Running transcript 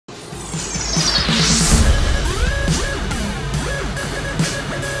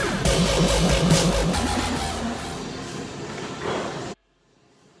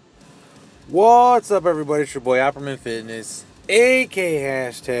What's up, everybody? It's your boy Opperman Fitness, aka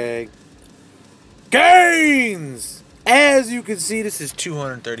hashtag gains. As you can see, this is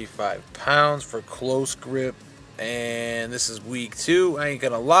 235 pounds for close grip, and this is week 2. I ain't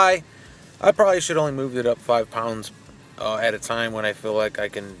gonna lie, I probably should only move it up 5 pounds at a time when I feel like I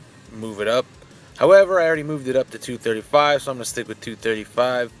can move it up. However, I already moved it up to 235, so I'm gonna stick with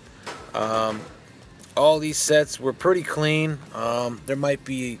 235. All these sets were pretty clean. There might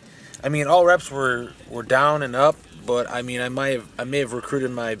be, all reps were down and up, but I may have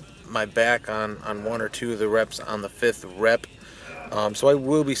recruited my back on 1 or 2 of the reps on the 5th rep. So I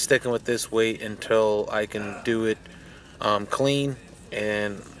will be sticking with this weight until I can do it clean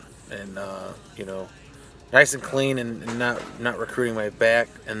and nice and clean and not recruiting my back,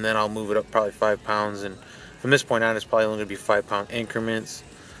 and then I'll move it up probably 5 pounds. And from this point on, it's probably only going to be 5-pound increments.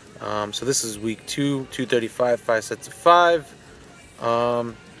 So this is week 2, 235, 5 sets of 5.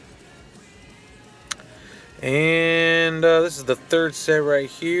 This is the 3rd set right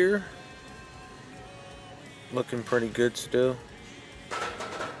here. Looking pretty good still.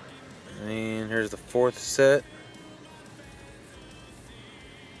 And here's the 4th set.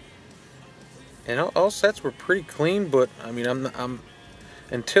 And all sets were pretty clean, but I'm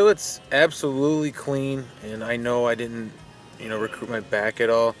until it's absolutely clean and I know I didn't recruit my back at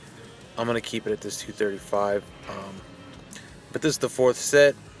all, I'm gonna keep it at this 235. But this is the 4th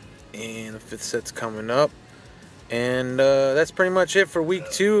set, and the 5th set's coming up, and that's pretty much it for week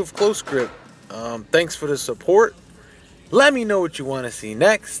 2 of close grip. Thanks for the support. Let me know what you want to see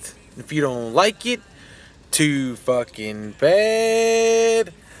next. If you don't like it too fucking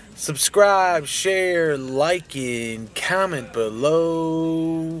bad, subscribe, share, like, and comment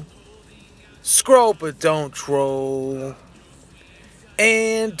below. Scroll but don't troll.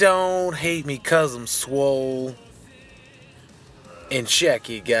 And don't hate me 'cause I'm swole. And check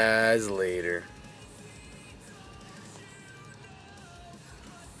you guys later.